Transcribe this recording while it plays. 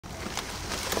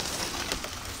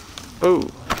Oh,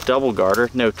 double garter,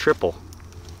 no, triple.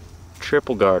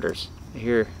 Triple garters.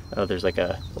 Here, oh, there's like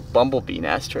a bumblebee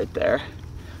nest right there.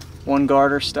 One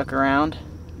garter stuck around.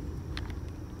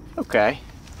 Okay,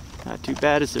 not too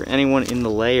bad. Is there anyone in the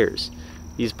layers?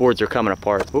 These boards are coming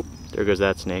apart. Oop, there goes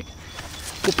that snake.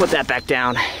 We'll put that back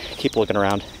down. Keep looking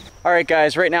around. All right,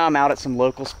 guys, right now I'm out at some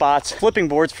local spots, flipping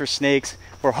boards for snakes.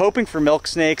 We're hoping for milk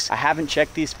snakes. I haven't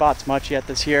checked these spots much yet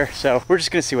this year, so we're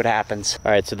just gonna see what happens.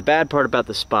 All right, so the bad part about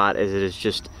the spot is it is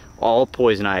just all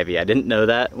poison ivy. I didn't know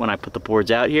that when I put the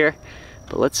boards out here,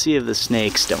 but let's see if the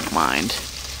snakes don't mind.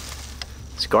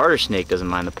 This garter snake doesn't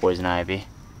mind the poison ivy.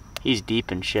 He's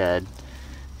deep in shed.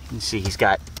 You can see he's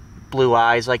got blue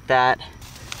eyes like that.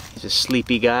 He's a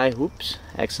sleepy guy. Whoops,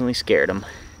 accidentally scared him.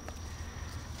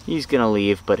 He's gonna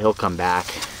leave, but he'll come back,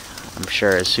 I'm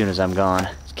sure, as soon as I'm gone.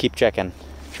 Just keep checking.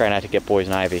 Try not to get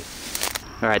poison ivy.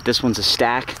 All right, this one's a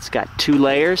stack. It's got 2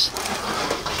 layers.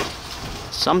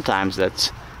 Sometimes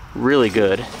that's really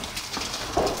good.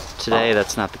 Today,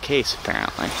 that's not the case,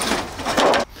 apparently.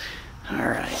 All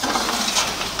right.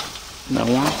 No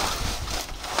one?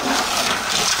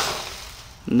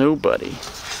 Nobody.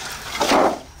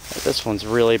 This one's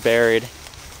really buried. I'm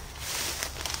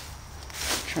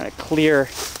trying to clear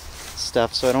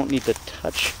stuff so I don't need to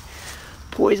touch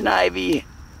poison ivy.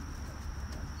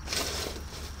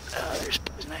 Oh, there's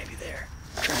poison ivy there.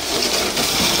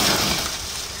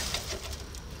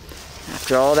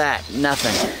 After all that,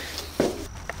 nothing.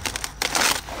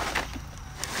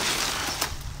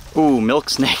 Ooh, milk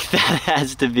snake. That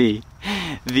has to be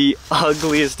the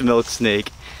ugliest milk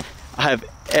snake I've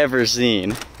ever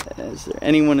seen. Is there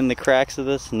anyone in the cracks of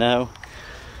this? No.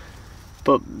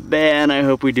 But man, I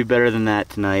hope we do better than that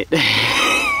tonight.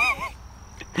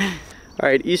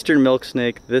 Alright, eastern milk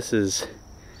snake. This is,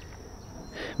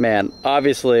 man,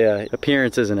 obviously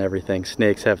appearance isn't everything.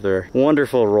 Snakes have their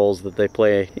wonderful roles that they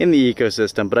play in the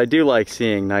ecosystem, but I do like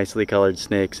seeing nicely colored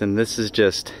snakes, and this is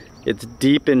just, it's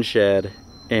deep in shed,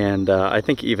 and I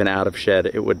think even out of shed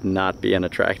it would not be an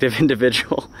attractive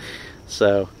individual.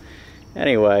 So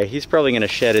anyway, he's probably gonna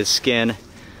shed his skin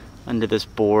under this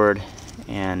board,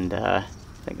 and I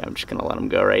think I'm just gonna let him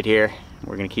go right here.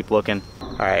 We're gonna keep looking.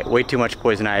 All right, way too much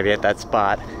poison ivy at that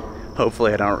spot.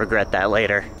 Hopefully I don't regret that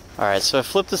later. All right, so I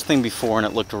flipped this thing before and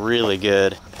it looked really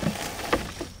good,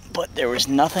 but there was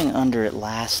nothing under it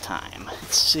last time.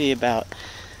 Let's see about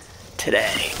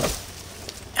today.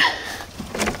 All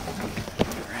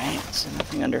right, so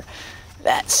nothing under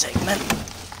that segment.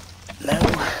 No,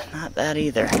 not that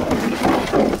either.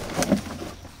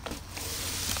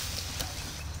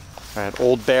 All right,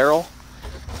 old barrel.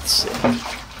 Let's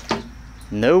see.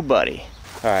 Nobody.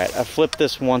 All right, I flipped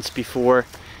this once before.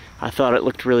 I thought it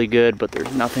looked really good, but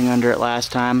there's nothing under it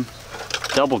last time.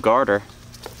 Double garter.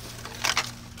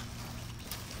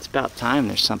 It's about time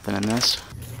there's something in this.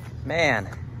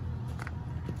 Man,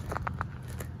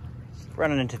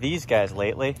 running into these guys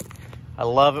lately. I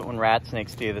love it when rat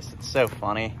snakes do this. It's so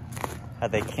funny how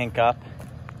they kink up.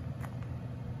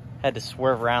 Had to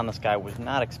swerve around this guy, was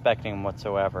not expecting him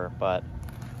whatsoever, but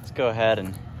let's go ahead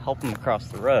and help him across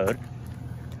the road.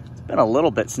 It's been a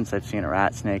little bit since I've seen a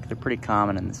rat snake. They're pretty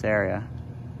common in this area.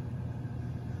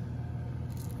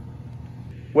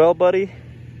 Well, buddy,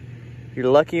 you're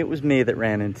lucky it was me that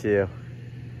ran into you,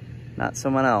 not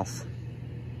someone else.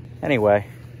 Anyway,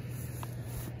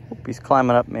 hope he's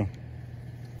climbing up me.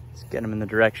 Let's get him in the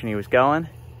direction he was going,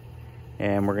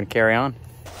 and we're gonna carry on.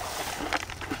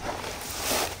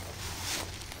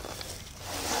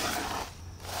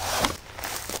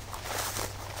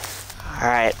 All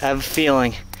right, I have a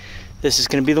feeling this is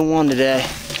gonna be the one today.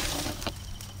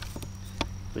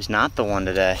 It was not the one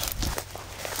today.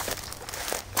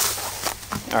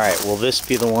 All right, will this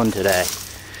be the one today?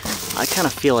 I kind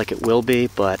of feel like it will be,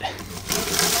 but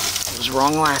I was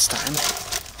wrong last time.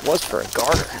 It was for a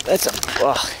garter. That's a,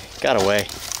 oh, got away.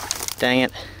 Dang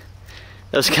it.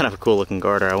 That was kind of a cool looking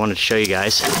garter. I wanted to show you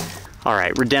guys. All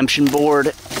right, redemption board.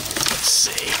 Let's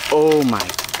see. Oh my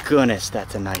goodness,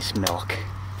 that's a nice milk.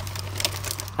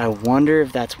 I wonder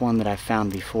if that's one that I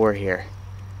found before here.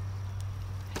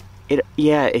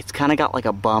 Yeah, it's kind of got like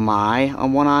a bum eye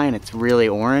on one eye, and it's really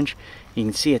orange. You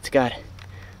can see it's got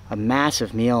a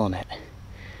massive meal in it.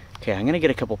 Okay, I'm gonna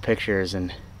get a couple pictures,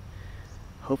 and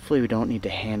hopefully we don't need to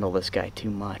handle this guy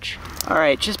too much. All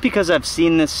right, just because I've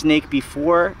seen this snake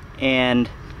before, and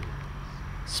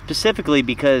specifically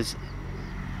because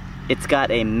it's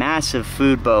got a massive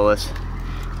food bolus,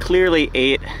 clearly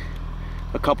ate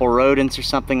a couple rodents or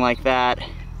something like that.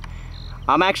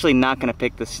 I'm actually not gonna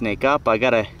pick this snake up. I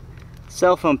got a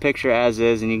cell phone picture as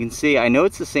is, and you can see, I know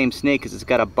it's the same snake because it's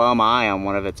got a bum eye on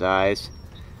one of its eyes.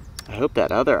 I hope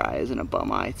that other eye isn't a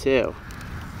bum eye too.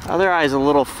 Other eye's a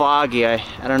little foggy. I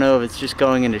don't know if it's just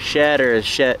going into shed or is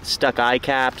shed stuck eye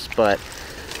caps, but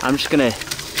I'm just gonna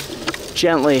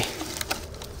gently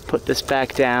put this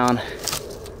back down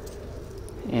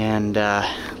and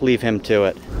leave him to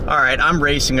it. All right, I'm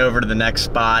racing over to the next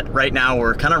spot. Right now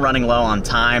we're kind of running low on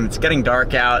time. It's getting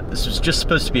dark out. This was just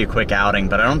supposed to be a quick outing,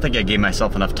 but I don't think I gave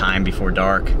myself enough time before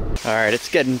dark. All right, it's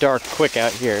getting dark quick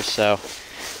out here, so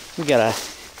we gotta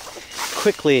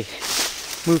quickly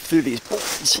move through these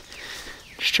boards.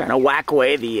 Just trying to whack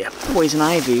away the poison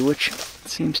ivy, which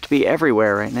seems to be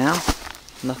everywhere right now.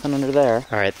 Nothing under there.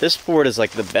 All right, this board is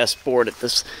like the best board at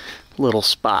this little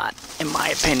spot, in my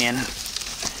opinion.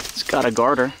 It's got a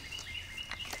garter.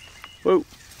 Whoa.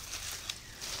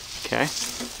 Okay.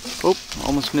 Oh,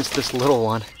 almost missed this little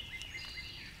one.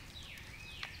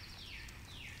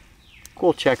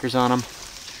 Cool checkers on them.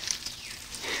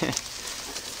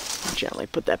 Gently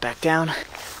put that back down. All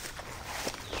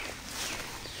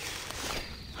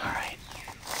right.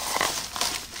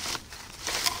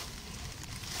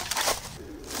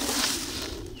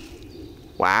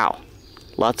 Wow.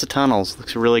 Lots of tunnels.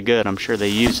 Looks really good. I'm sure they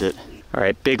use it. All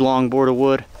right, big long board of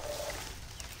wood.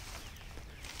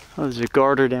 Oh, there's a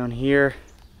garter down here.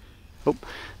 Oh,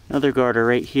 another garter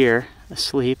right here,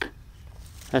 asleep.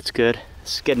 That's good.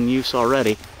 It's getting use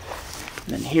already.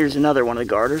 And then here's another one of the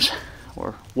garters,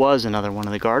 or was another one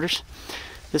of the garters.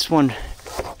 This one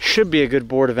should be a good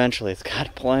board eventually. It's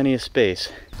got plenty of space.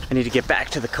 I need to get back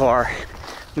to the car.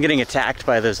 I'm getting attacked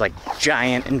by those like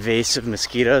giant invasive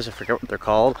mosquitoes. I forget what they're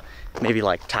called. Maybe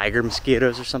like tiger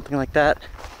mosquitoes or something like that.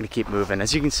 I'm gonna keep moving.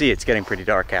 As you can see, it's getting pretty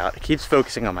dark out. It keeps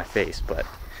focusing on my face, but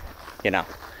you know,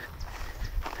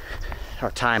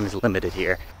 our time is limited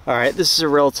here. All right, this is a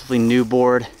relatively new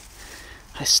board.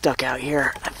 I stuck out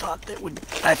here. I thought it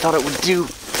would do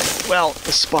well at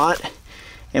the spot.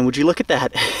 And would you look at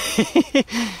that?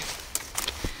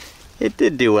 It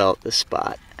did do well at this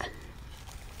spot.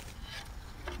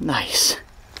 Nice.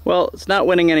 Well, it's not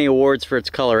winning any awards for its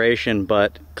coloration,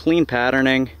 but clean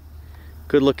patterning,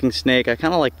 good looking snake. I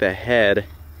kind of like the head.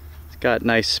 It's got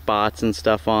nice spots and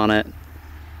stuff on it.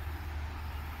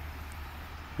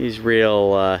 He's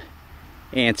real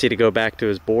antsy to go back to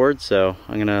his board, so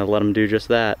I'm gonna let him do just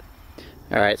that.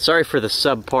 Alright, sorry for the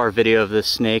subpar video of this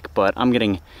snake, but I'm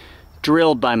getting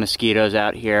drilled by mosquitoes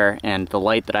out here, and the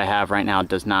light that I have right now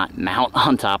does not mount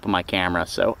on top of my camera,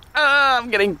 so I'm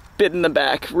getting bit in the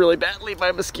back really badly by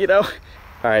a mosquito.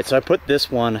 Alright, so I put this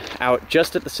one out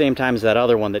just at the same time as that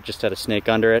other one that just had a snake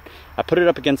under it. I put it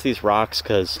up against these rocks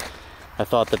because I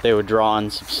thought that they would draw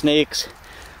on some snakes.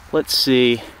 Let's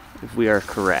see if we are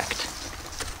correct.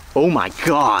 Oh my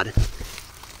god!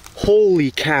 Holy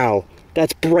cow!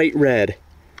 That's bright red.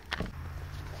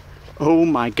 Oh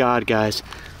my god, guys.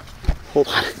 Hold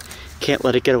on. Can't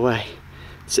let it get away.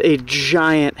 It's a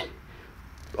giant,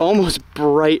 almost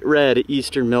bright red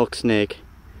eastern milk snake.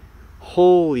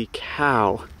 Holy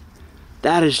cow.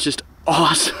 That is just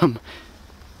awesome.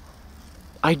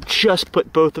 I just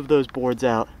put both of those boards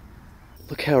out.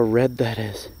 Look how red that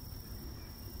is.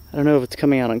 I don't know if it's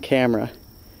coming out on camera.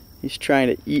 He's trying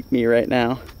to eat me right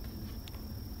now.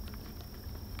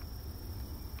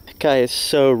 That guy is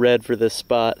so red for this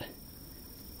spot.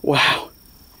 Wow.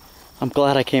 I'm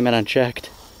glad I came in unchecked.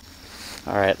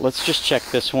 Alright, let's just check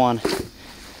this one.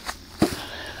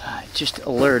 I just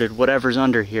alerted whatever's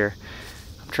under here.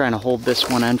 I'm trying to hold this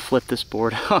one and flip this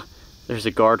board. Huh, there's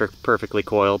a garter perfectly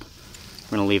coiled. I'm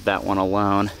gonna leave that one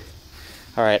alone.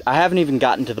 Alright, I haven't even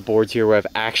gotten to the boards here where I've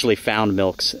actually found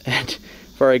milks. And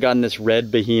I've already gotten this red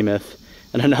behemoth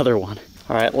and another one.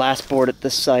 Alright, last board at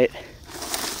this site.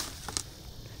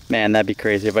 Man, that'd be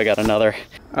crazy if I got another.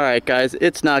 Alright guys,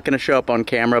 it's not gonna show up on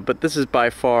camera, but this is by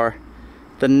far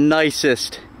the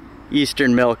nicest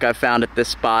eastern milk I've found at this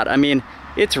spot. I mean,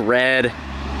 it's red.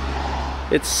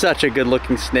 It's such a good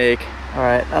looking snake.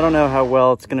 Alright, I don't know how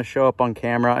well it's gonna show up on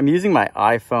camera. I'm using my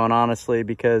iPhone, honestly,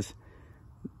 because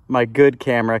my good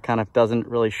camera kind of doesn't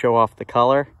really show off the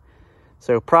color.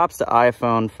 So props to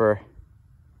iPhone for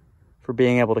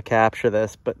being able to capture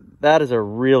this, but that is a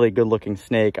really good looking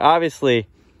snake. Obviously,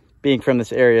 being from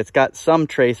this area, it's got some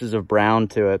traces of brown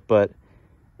to it, but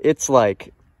it's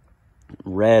like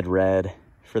red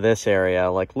for this area.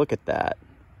 Like, look at that.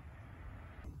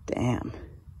 Damn.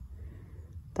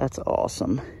 That's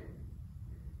awesome.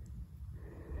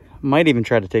 Might even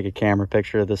try to take a camera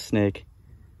picture of this snake.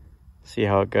 See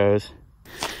how it goes.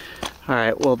 All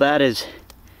right, well, that is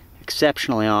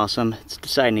exceptionally awesome. It's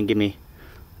deciding to give me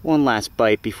one last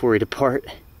bite before we depart.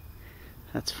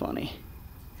 That's funny.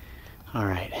 All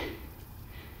right,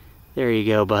 there you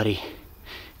go, buddy.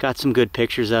 Got some good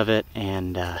pictures of it,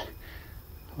 and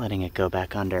letting it go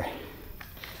back under.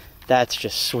 That's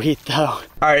just sweet though. All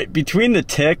right, between the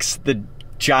ticks, the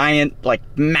giant, like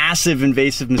massive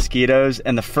invasive mosquitoes,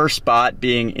 and the first spot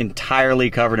being entirely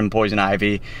covered in poison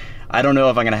ivy, I don't know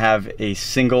if I'm gonna have a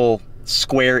single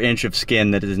square inch of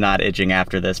skin that is not itching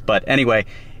after this. But anyway,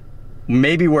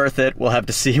 maybe worth it. We'll have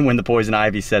to see when the poison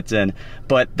ivy sets in.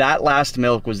 But that last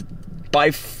milk was by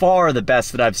far the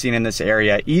best that I've seen in this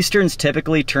area. Easterns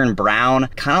typically turn brown,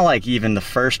 kind of like even the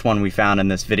first one we found in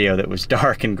this video that was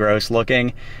dark and gross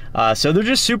looking. So they're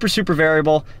just super, super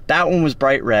variable. That one was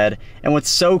bright red. And what's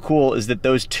so cool is that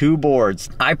those two boards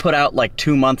I put out like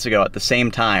 2 months ago at the same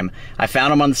time. I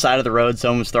found them on the side of the road,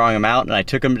 someone was throwing them out, and I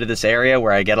took them to this area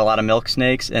where I get a lot of milk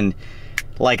snakes, and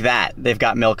like that, they've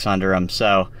got milks under them.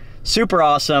 So super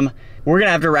awesome. We're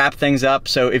gonna have to wrap things up.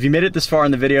 So if you made it this far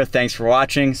in the video, thanks for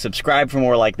watching. Subscribe for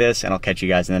more like this, and I'll catch you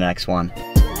guys in the next one.